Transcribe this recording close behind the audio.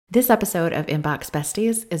This episode of Inbox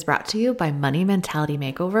Besties is brought to you by Money Mentality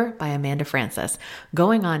Makeover by Amanda Frances,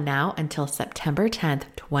 going on now until September 10th,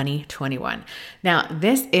 2021. Now,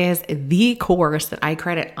 this is the course that I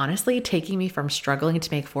credit honestly taking me from struggling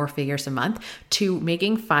to make 4 figures a month to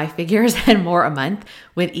making 5 figures and more a month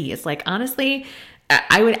with ease. Like, honestly,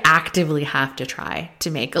 I would actively have to try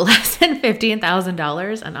to make less than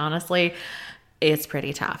 $15,000. And honestly, it's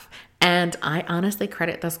pretty tough. And I honestly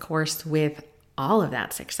credit this course with all of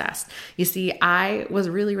that success. You see, I was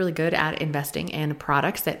really good at investing in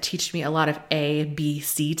products that teach me a lot of A, B,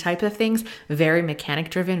 C type of things, very mechanic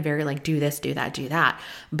driven, very like do this, do that, do that.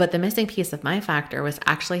 But the missing piece of my factor was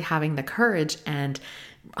actually having the courage and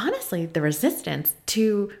honestly the resistance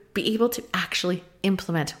to be able to actually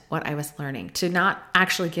implement what I was learning, to not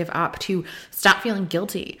actually give up, to stop feeling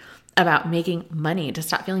guilty about making money, to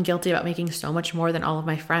stop feeling guilty about making so much more than all of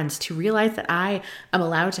my friends, to realize that I am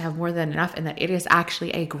allowed to have more than enough and that it is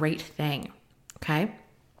actually a great thing. Okay.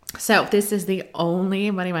 So this is the only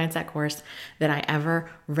money mindset course that I ever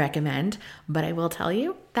recommend, but I will tell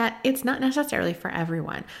you that it's not necessarily for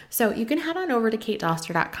everyone. So you can head on over to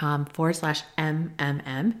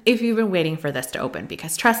katedoster.com/MMM if you've been waiting for this to open,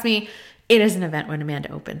 because trust me, it is an event when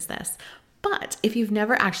Amanda opens this. But if you've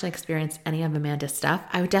never actually experienced any of Amanda's stuff,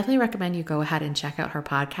 I would definitely recommend you go ahead and check out her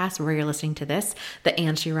podcast where you're listening to this, the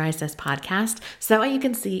And She Rises podcast, so that way you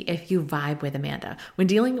can see if you vibe with Amanda. When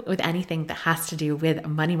dealing with anything that has to do with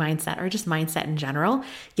money mindset or just mindset in general,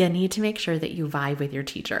 you need to make sure that you vibe with your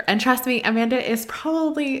teacher. And trust me, Amanda is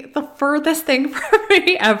probably the furthest thing from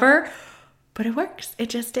me ever. But it works. It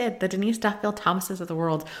just did. The Denise Duffield Thomases of the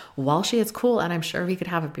world, while she is cool and I'm sure we could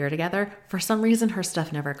have a beer together, for some reason her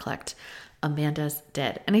stuff never clicked. Amanda's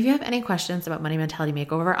did. And if you have any questions about Money Mentality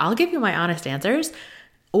Makeover, I'll give you my honest answers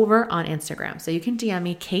over on Instagram. So you can DM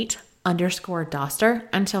me Kate_Doster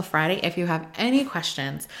until Friday. If you have any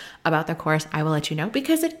questions about the course, I will let you know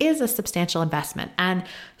because it is a substantial investment. And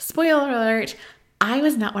spoiler alert, I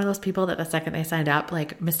was not one of those people that the second they signed up,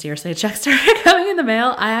 like mysteriously checks started coming in the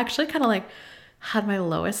mail. I actually kind of like had my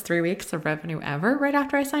lowest 3 weeks of revenue ever right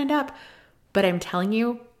after I signed up. But I'm telling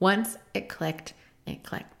you, once it clicked, it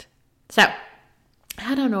clicked. So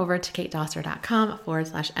head on over to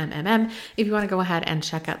katedoster.com/MMM if you want to go ahead and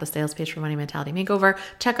check out the sales page for Money Mentality Makeover.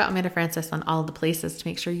 Check out Amanda Frances on all the places to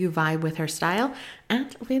make sure you vibe with her style.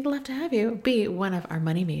 And we'd love to have you be one of our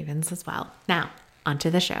money mavens as well. Now, onto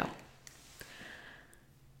the show.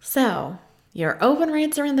 So your open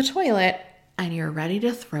rates are in the toilet and you're ready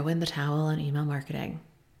to throw in the towel on email marketing.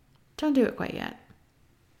 Don't do it quite yet.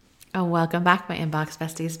 Oh, welcome back, my Inbox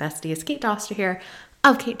Besties. Besties, Kate Doster here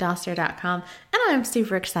of katedoster.com. And I'm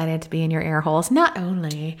super excited to be in your ear holes, not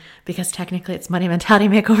only because technically it's Money Mentality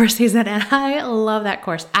Makeover season and I love that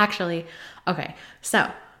course. Actually, okay, so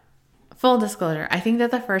full disclosure, I think that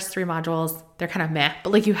the first 3 modules, they're kind of meh,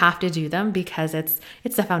 but like you have to do them because it's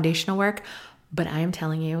the foundational work. But I am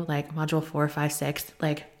telling you, like module 4, 5, 6,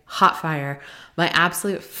 like hot fire. My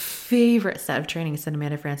absolute favorite set of trainings that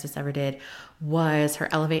Amanda Frances ever did was her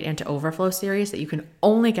Elevate into Overflow series that you can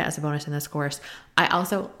only get as a bonus in this course. I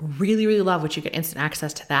also really love what you get instant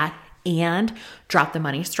access to that and Drop the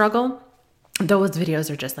Money Struggle. Those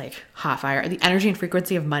videos are just like hot fire. The energy and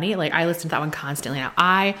frequency of money, like I listen to that one constantly now.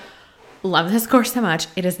 I love this course so much.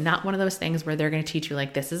 It is not one of those things where they're going to teach you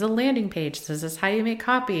like, this is a landing page. This is how you make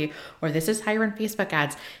copy, or this is how you run Facebook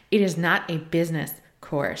ads. It is not a business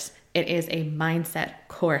course. It is a mindset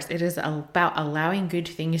course. It is about allowing good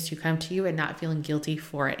things to come to you and not feeling guilty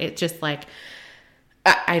for it. It's just like,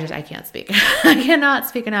 I can't speak. I cannot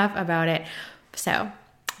speak enough about it. So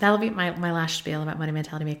that'll be my last spiel about Money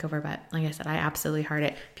Mentality Makeover. But like I said, I absolutely heart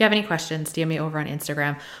it. If you have any questions, DM me over on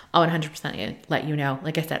Instagram. I'll 100% let you know.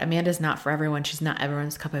 Like I said, Amanda's not for everyone. She's not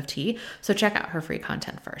everyone's cup of tea. So check out her free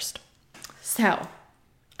content first. So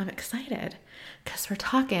I'm excited because we're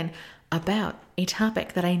talking about a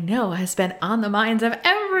topic that I know has been on the minds of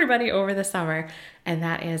everybody over the summer, and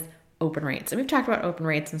that is open rates. And we've talked about open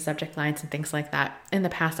rates and subject lines and things like that in the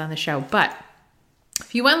past on the show. But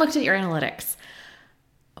if you went and looked at your analytics,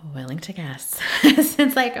 willing to guess,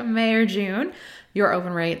 since like May or June, your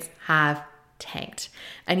open rates have tanked.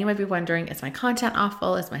 And you might be wondering, is my content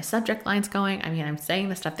awful? Is my subject lines going? I mean, I'm saying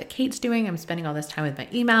the stuff that Kate's doing. I'm spending all this time with my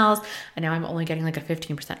emails, and now I'm only getting like a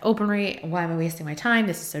 15% open rate. Why am I wasting my time?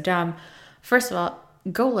 This is so dumb. First of all,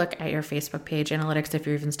 go look at your Facebook page analytics if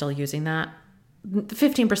you're even still using that.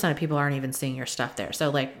 15% of people aren't even seeing your stuff there.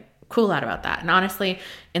 So like, cool out about that. And honestly,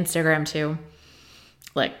 Instagram too.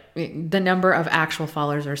 Like the number of actual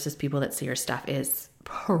followers versus people that see your stuff is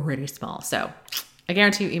pretty small. So I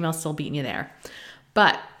guarantee you email's still beating you there.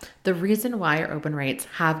 But the reason why your open rates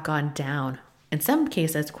have gone down in some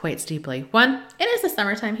cases quite steeply. One, it is the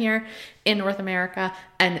summertime here in North America,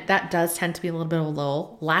 and that does tend to be a little bit of a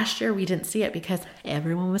lull. Last year, we didn't see it because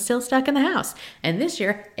everyone was still stuck in the house. And this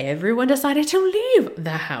year, everyone decided to leave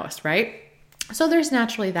the house, right? So there's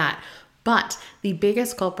naturally that. But the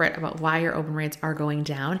biggest culprit about why your open rates are going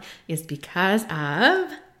down is because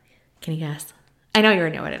of, can you guess? I know you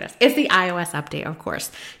already know what it is. It's the iOS update, of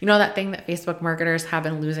course. You know that thing that Facebook marketers have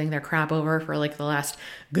been losing their crap over for like the last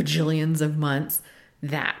gajillions of months?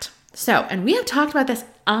 That. So, and we have talked about this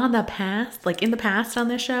in the past on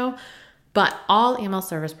this show, but all email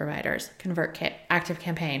service providers, ConvertKit,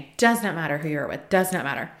 ActiveCampaign, does not matter who you're with, does not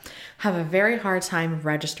matter, have a very hard time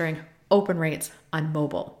registering open rates on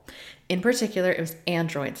mobile. In particular, it was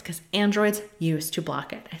Androids, because Androids used to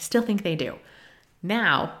block it. I still think they do.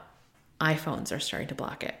 Now, iPhones are starting to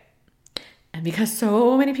block it. And because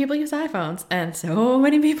so many people use iPhones and so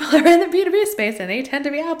many people are in the B2B space and they tend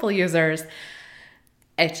to be Apple users,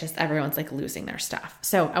 it's just everyone's like losing their stuff.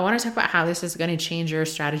 So I want to talk about how this is going to change your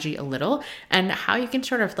strategy a little and how you can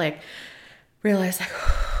sort of like realize like,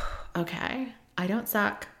 okay, I don't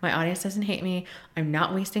suck. My audience doesn't hate me. I'm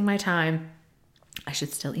not wasting my time. I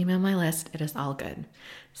should still email my list. It is all good.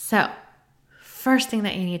 So first thing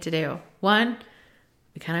that you need to do, one,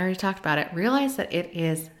 we kind of already talked about it. Realize that it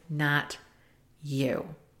is not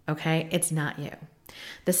you, okay? It's not you.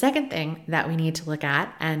 The second thing that we need to look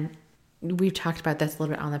at, and we've talked about this a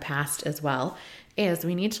little bit on the past as well, is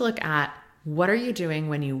we need to look at what are you doing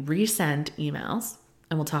when you resend emails?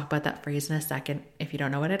 And we'll talk about that phrase in a second if you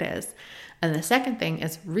don't know what it is. And the second thing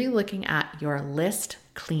is re-looking at your list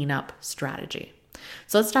cleanup strategy.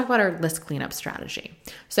 So let's talk about our list cleanup strategy.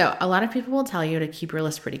 So a lot of people will tell you to keep your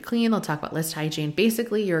list pretty clean. They'll talk about list hygiene.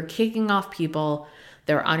 Basically, you're kicking off people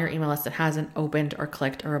that are on your email list that hasn't opened or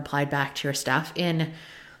clicked or replied back to your stuff in,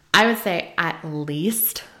 I would say, at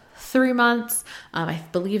least 3 months. I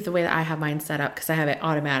believe the way that I have mine set up, because I have it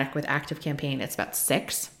automatic with ActiveCampaign, it's about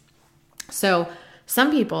 6. So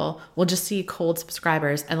some people will just see cold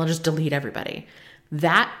subscribers and they'll just delete everybody.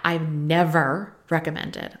 That I've never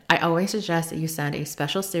recommended. I always suggest that you send a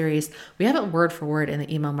special series. We have it word for word in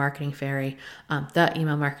the Email Marketing Fairy, the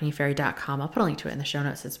emailmarketingfairy.com. I'll put a link to it in the show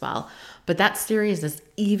notes as well. But that series is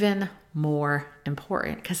even more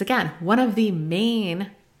important because, again, one of the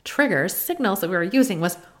main signals that we were using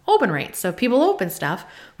was open rates. So if people open stuff,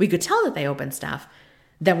 we could tell that they open stuff,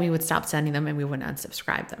 then we would stop sending them and we wouldn't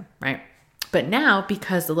unsubscribe them, right? But now,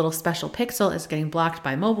 because the little special pixel is getting blocked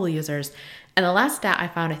by mobile users, and the last stat I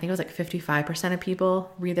found, I think it was like 55% of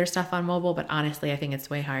people read their stuff on mobile, but honestly, I think it's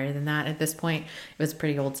way higher than that at this point. It was a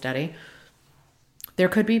pretty old study. There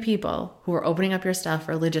could be people who are opening up your stuff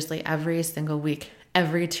religiously every single week,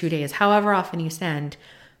 every 2 days, however often you send,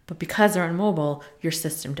 but because they're on mobile, your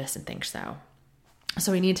system doesn't think so.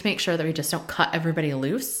 So we need to make sure that we just don't cut everybody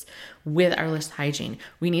loose with our list hygiene.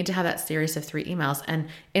 We need to have that series of 3 emails. And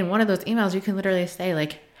in one of those emails, you can literally say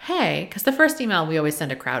like, hey, because the first email, we always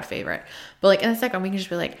send a crowd favorite. But like in the second, we can just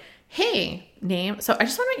be like, hey, name. So I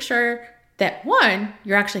just want to make sure that 1,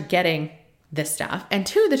 you're actually getting this stuff. And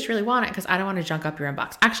 2, that you really want it because I don't want to junk up your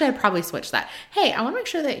inbox. Actually, I'd probably switch that. Hey, I want to make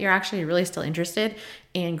sure that you're actually really still interested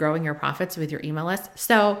in growing your profits with your email list.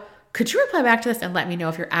 So could you reply back to this and let me know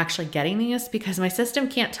if you're actually getting these? Because my system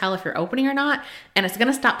can't tell if you're opening or not. And it's going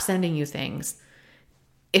to stop sending you things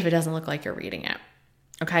if it doesn't look like you're reading it.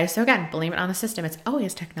 Okay, so again, blame it on the system. It's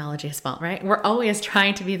always technology's fault, right? We're always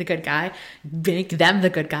trying to be the good guy, make them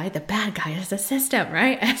the good guy. The bad guy is the system,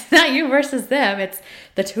 right? It's not you versus them. It's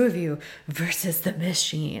the two of you versus the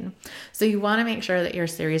machine. So you want to make sure that you're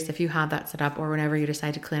serious if you have that set up or whenever you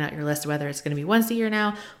decide to clean out your list, whether it's going to be once a year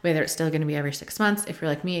now, whether it's still going to be every 6 months. If you're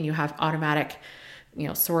like me and you have automatic,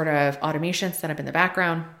 sort of automation set up in the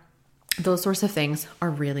background, those sorts of things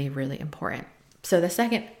are really, really important. So the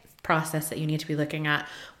second process that you need to be looking at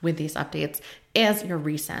with these updates is your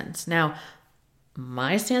resends. Now,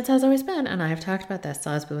 my stance has always been, and I have talked about this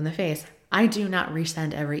till I was blue in the face, I do not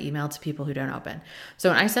resend every email to people who don't open. So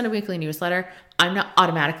when I send a weekly newsletter, I'm not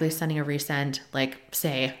automatically sending a resend, like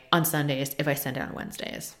say on Sundays if I send it on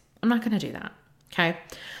Wednesdays. I'm not going to do that. Okay.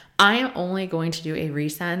 I am only going to do a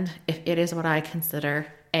resend if it is what I consider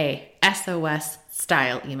a SOS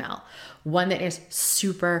style email, one that is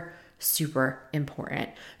super important.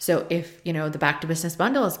 So if, the back to business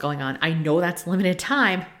bundle is going on, I know that's limited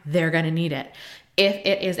time, they're going to need it. If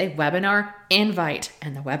it is a webinar invite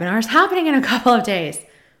and the webinar is happening in a couple of days,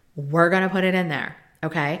 we're going to put it in there.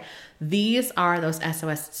 Okay. These are those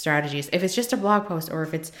SOS strategies. If it's just a blog post or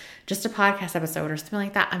if it's just a podcast episode or something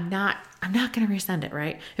like that, I'm not going to resend it,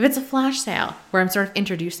 right? If it's a flash sale where I'm sort of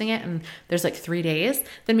introducing it and there's like 3 days,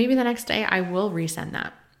 then maybe the next day I will resend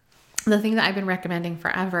that. The thing that I've been recommending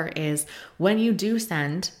forever is when you do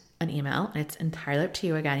send an email, and it's entirely up to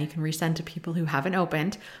you. Again, you can resend to people who haven't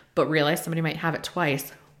opened, but realize somebody might have it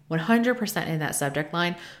twice. 100% in that subject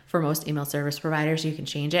line. For most email service providers, you can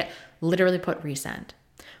change it. Literally put resend.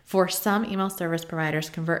 For some email service providers,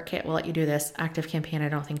 ConvertKit will let you do this. ActiveCampaign, I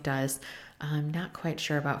don't think does. I'm not quite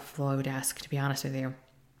sure about Flowdesk, to be honest with you.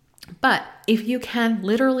 But if you can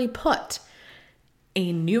literally put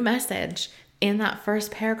a new message in that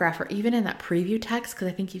first paragraph or even in that preview text, because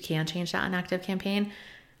I think you can change that on ActiveCampaign,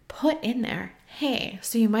 put in there, hey,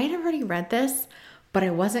 so you might have already read this, but I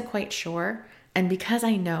wasn't quite sure. And because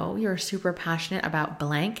I know you're super passionate about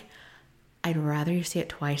blank, I'd rather you see it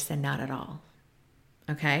twice than not at all.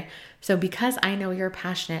 Okay? So because I know you're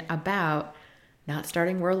passionate about not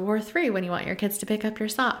starting World War III when you want your kids to pick up your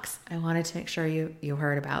socks, I wanted to make sure you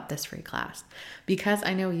heard about this free class. Because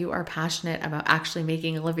I know you are passionate about actually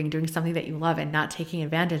making a living, doing something that you love and not taking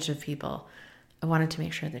advantage of people, I wanted to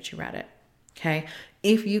make sure that you read it. Okay?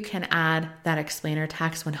 If you can add that explainer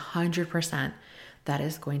text 100%, that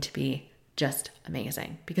is going to be just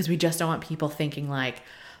amazing, because we just don't want people thinking like,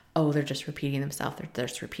 oh, they're just repeating themselves. They're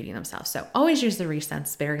just repeating themselves. So always use the resend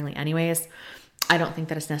sparingly anyways. I don't think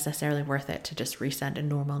that it's necessarily worth it to just resend a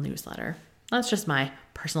normal newsletter. That's just my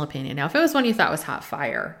personal opinion. Now, if it was one you thought was hot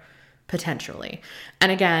fire, potentially.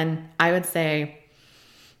 And again, I would say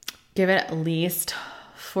give it at least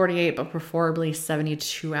 48, but preferably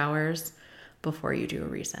 72 hours before you do a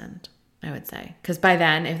resend, I would say. Because by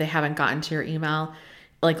then, if they haven't gotten to your email,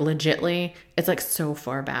 like legitly, it's like so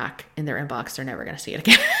far back in their inbox, they're never going to see it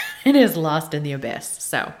again. It is lost in the abyss.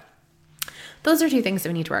 So those are two things that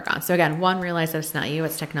we need to work on. So again, one, realize that it's not you,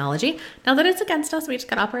 it's technology. Now that it's against us, we just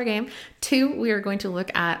got to up our game. Two, we are going to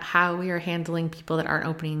look at how we are handling people that aren't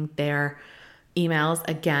opening their emails.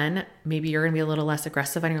 Again, maybe you're going to be a little less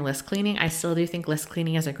aggressive on your list cleaning. I still do think list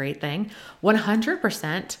cleaning is a great thing.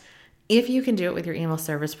 100%, if you can do it with your email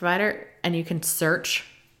service provider and you can search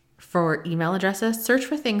for email addresses, search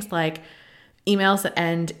for things like emails that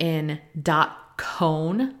end in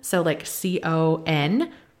 .con, so like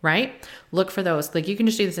C-O-N, right? Look for those. Like you can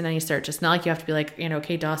just do this in any search. It's not like you have to be like,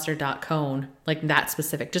 kdoster.con, like that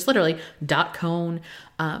specific. Just literally .con.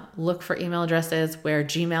 Look for email addresses where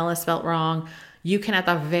Gmail is spelt wrong. You can at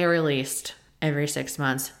the very least every 6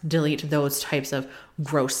 months delete those types of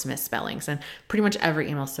gross misspellings. And pretty much every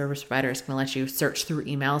email service provider is going to let you search through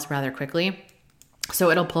emails rather quickly. So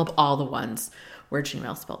it'll pull up all the ones where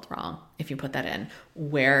Gmail spelled wrong. If you put that in,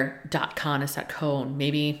 where .con is .con,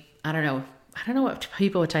 maybe, I don't know what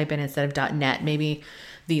people would type in instead of .net. Maybe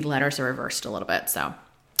the letters are reversed a little bit. So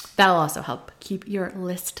that'll also help keep your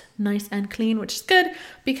list nice and clean, which is good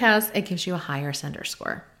because it gives you a higher sender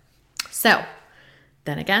score. So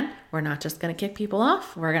then again, we're not just going to kick people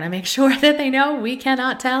off. We're going to make sure that they know we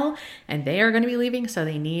cannot tell and they are going to be leaving, so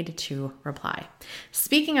they need to reply.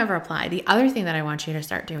 Speaking of reply, the other thing that I want you to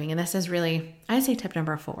start doing, and this is really, I'd say tip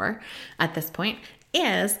number 4 at this point,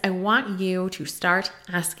 is I want you to start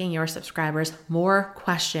asking your subscribers more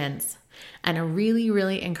questions and really,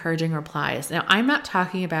 really encouraging replies. Now, I'm not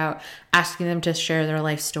talking about asking them to share their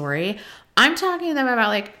life story. I'm talking to them about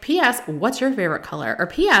like, P.S., what's your favorite color? Or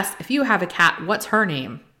P.S., if you have a cat, what's her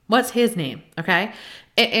name? What's his name? Okay.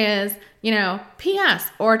 It is, P.S.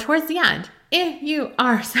 or towards the end, if you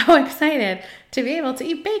are so excited to be able to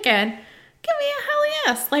eat bacon, give me a hell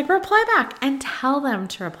yes. Like reply back and tell them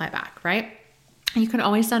to reply back, right? You can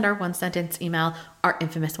always send our 1-sentence email, our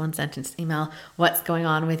infamous 1-sentence email. What's going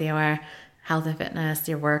on with your health and fitness,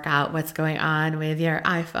 your workout, what's going on with your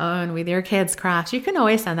iPhone, with your kids' crafts. You can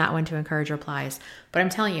always send that one to encourage replies. But I'm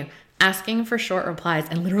telling you, asking for short replies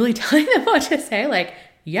and literally telling them what to say, like,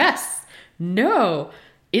 yes, no,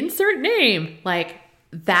 insert name, like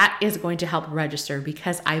that is going to help register,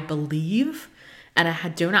 because I believe, and I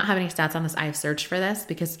do not have any stats on this, I've searched for this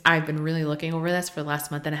because I've been really looking over this for the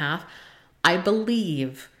last month and a half. I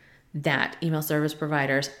believe that email service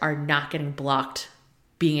providers are not getting blocked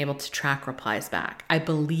being able to track replies back. I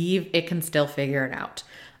believe it can still figure it out.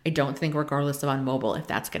 I don't think, regardless of on mobile, if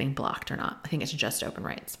that's getting blocked or not. I think it's just open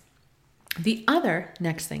rates. The other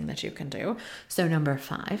next thing that you can do, so number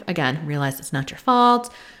 5, again, realize it's not your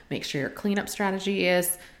fault. Make sure your cleanup strategy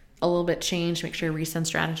is a little bit changed. Make sure your resend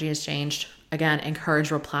strategy is changed. Again,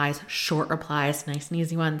 encourage replies, short replies, nice and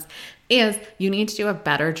easy ones, is you need to do a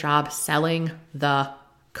better job selling the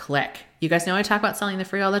click. You guys know I talk about selling the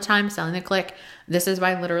free all the time, selling the click. This is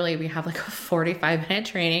why literally we have like a 45-minute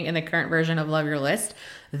training in the current version of Love Your List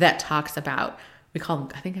that talks about, I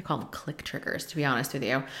think I call them click triggers, to be honest with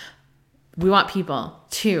you. We want people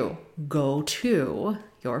to go to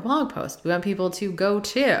your blog post. We want people to go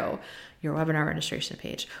to your webinar registration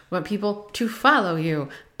page. We want people to follow you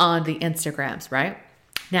on the Instagrams, right?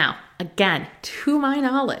 Now, again, to my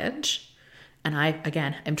knowledge, and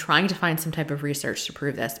I'm trying to find some type of research to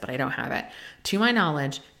prove this, but I don't have it. To my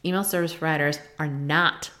knowledge, email service providers are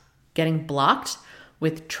not getting blocked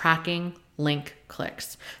with tracking link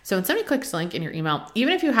clicks. So when somebody clicks a link in your email,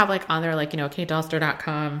 even if you have like on there, like,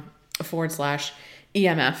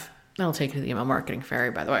 katedoster.com/EMF, that'll take you to the email marketing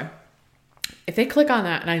fairy, by the way. If they click on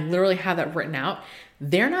that, and I literally have that written out,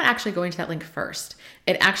 they're not actually going to that link first.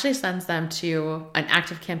 It actually sends them to an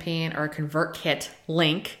ActiveCampaign or a ConvertKit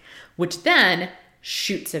link, which then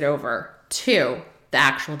shoots it over to the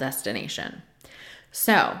actual destination.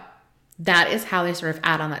 So that is how they sort of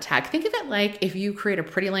add on that tag. Think of it like if you create a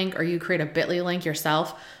pretty link or you create a Bitly link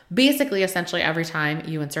yourself, basically, essentially every time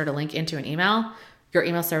you insert a link into an email, your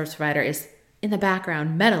email service provider is in the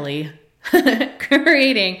background mentally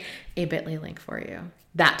creating a Bitly link for you.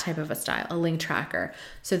 That type of a style, a link tracker.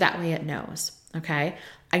 So that way it knows, okay?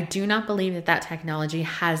 I do not believe that technology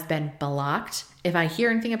has been blocked. If I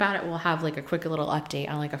hear anything about it, we'll have like a quick little update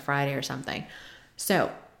on like a Friday or something.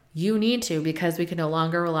 So you need to, because we can no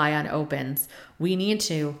longer rely on opens, we need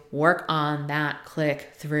to work on that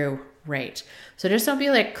click-through rate. So just don't be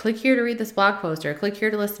like, click here to read this blog post, or click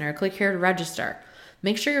here to listen, or click here to register.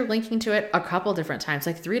 Make sure you're linking to it a couple different times,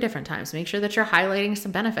 like 3 different times. Make sure that you're highlighting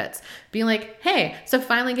some benefits. Being like, hey, so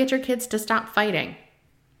finally get your kids to stop fighting,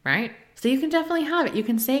 right? So you can definitely have it. You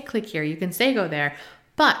can say click here, you can say go there.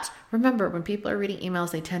 But remember, when people are reading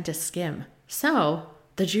emails, they tend to skim. So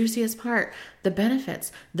the juiciest part, the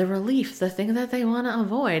benefits, the relief, the thing that they want to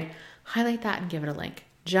avoid, highlight that and give it a link.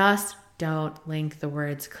 Just don't link the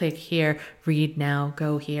words click here, read now,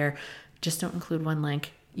 go here. Just don't include one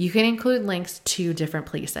link. You can include links to different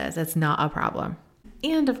places. It's not a problem.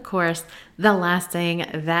 And of course, the last thing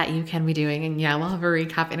that you can be doing, and yeah, we'll have a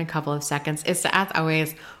recap in a couple of seconds, is to, as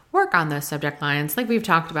always, work on those subject lines like we've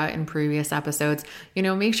talked about in previous episodes.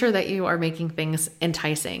 Make sure that you are making things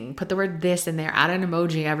enticing. Put the word this in there, add an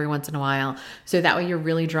emoji every once in a while. So that way you're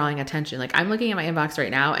really drawing attention. Like I'm looking at my inbox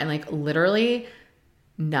right now and like literally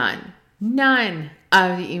none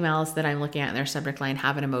of the emails that I'm looking at in their subject line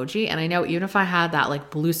have an emoji. And I know even if I had that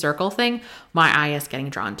like blue circle thing, my eye is getting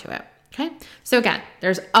drawn to it. Okay. So again,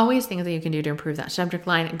 there's always things that you can do to improve that subject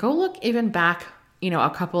line. Go look even back,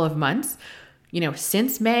 a couple of months,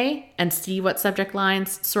 since May, and see what subject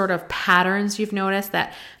lines, sort of patterns you've noticed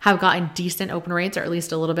that have gotten decent open rates, or at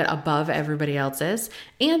least a little bit above everybody else's.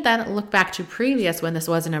 And then look back to previous when this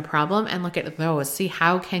wasn't a problem and look at those. See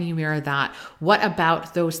how can you mirror that? What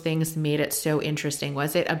about those things made it so interesting?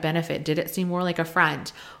 Was it a benefit? Did it seem more like a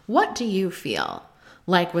friend? What do you feel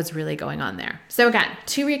like was really going on there? So again,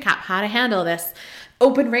 to recap how to handle this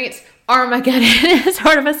open rates Armageddon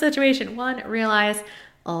sort of a situation. 1, realize,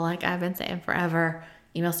 like I've been saying forever,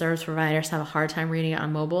 email service providers have a hard time reading it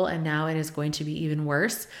on mobile, and now it is going to be even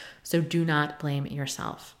worse. So do not blame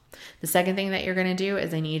yourself. The second thing that you're going to do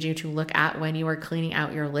is I need you to look at when you are cleaning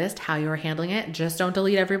out your list, how you are handling it. Just don't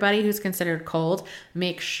delete everybody who's considered cold.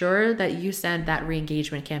 Make sure that you send that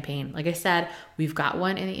re-engagement campaign. Like I said, we've got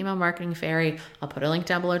one in the email marketing fairy. I'll put a link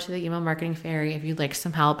down below to the email marketing fairy if you'd like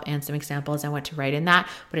some help and some examples on what to write in that.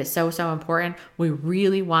 But it's so important. We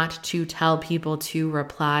really want to tell people to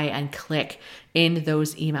reply and click in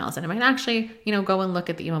those emails. And I might actually, go and look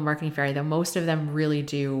at the email marketing fairy, though most of them really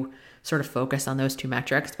do sort of focus on those 2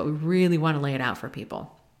 metrics, but we really want to lay it out for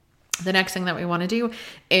people. The next thing that we want to do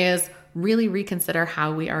is really reconsider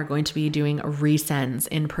how we are going to be doing resends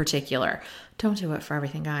in particular. Don't do it for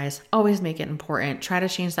everything, guys. Always make it important. Try to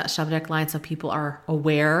change that subject line so people are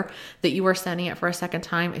aware that you are sending it for a second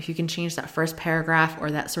time. If you can change that first paragraph or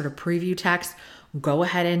that sort of preview text, go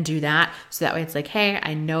ahead and do that. So that way it's like, hey,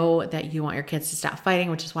 I know that you want your kids to stop fighting,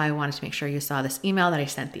 which is why I wanted to make sure you saw this email that I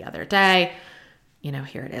sent the other day.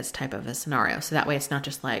 Here it is type of a scenario. So that way it's not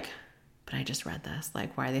just like, but I just read this.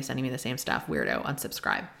 Like, why are they sending me the same stuff? Weirdo,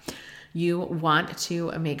 unsubscribe. You want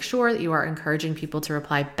to make sure that you are encouraging people to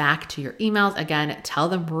reply back to your emails. Again, tell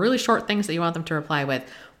them really short things that you want them to reply with.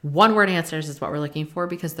 1-word answers is what we're looking for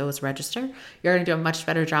because those register. You're going to do a much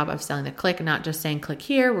better job of selling the click, not just saying click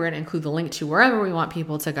here. We're going to include the link to wherever we want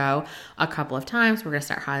people to go a couple of times. We're going to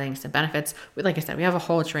start highlighting some benefits. Like I said, we have a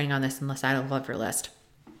whole training on this on the side of Love Your List.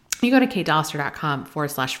 You go to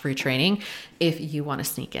katedoster.com/free training if you want to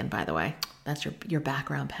sneak in, by the way. That's your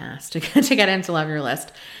background pass to get into Love Your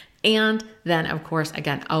List. And then, of course,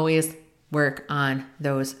 again, always work on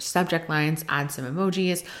those subject lines, add some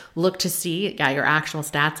emojis, look to see, your actual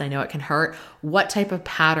stats. I know it can hurt. What type of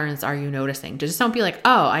patterns are you noticing? Just don't be like,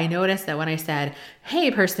 oh, I noticed that when I said,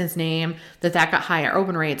 hey, person's name, that got higher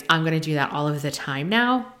open rates. I'm going to do that all of the time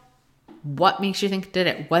now. What makes you think did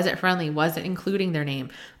it? Was it friendly? Was it including their name?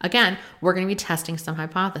 Again, we're going to be testing some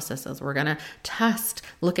hypotheses. We're going to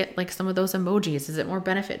look at like some of those emojis. Is it more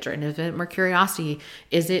benefit driven? Is it more curiosity?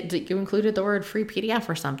 Is it that you included the word free PDF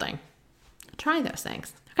or something? Try those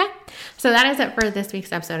things. Okay. So that is it for this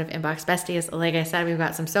week's episode of Inbox Besties. Like I said, we've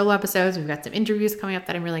got some solo episodes. We've got some interviews coming up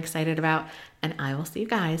that I'm really excited about. And I will see you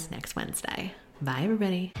guys next Wednesday. Bye,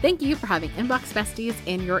 everybody. Thank you for having Inbox Besties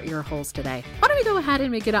in your ear holes today. Why don't we go ahead and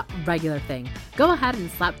make it a regular thing? Go ahead and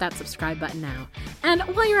slap that subscribe button now. And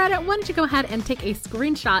while you're at it, why don't you go ahead and take a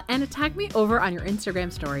screenshot and tag me over on your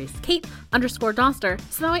Instagram stories, Kate_Doster,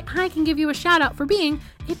 so that way I can give you a shout out for being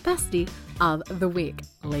a bestie of the week.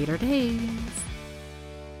 Later days.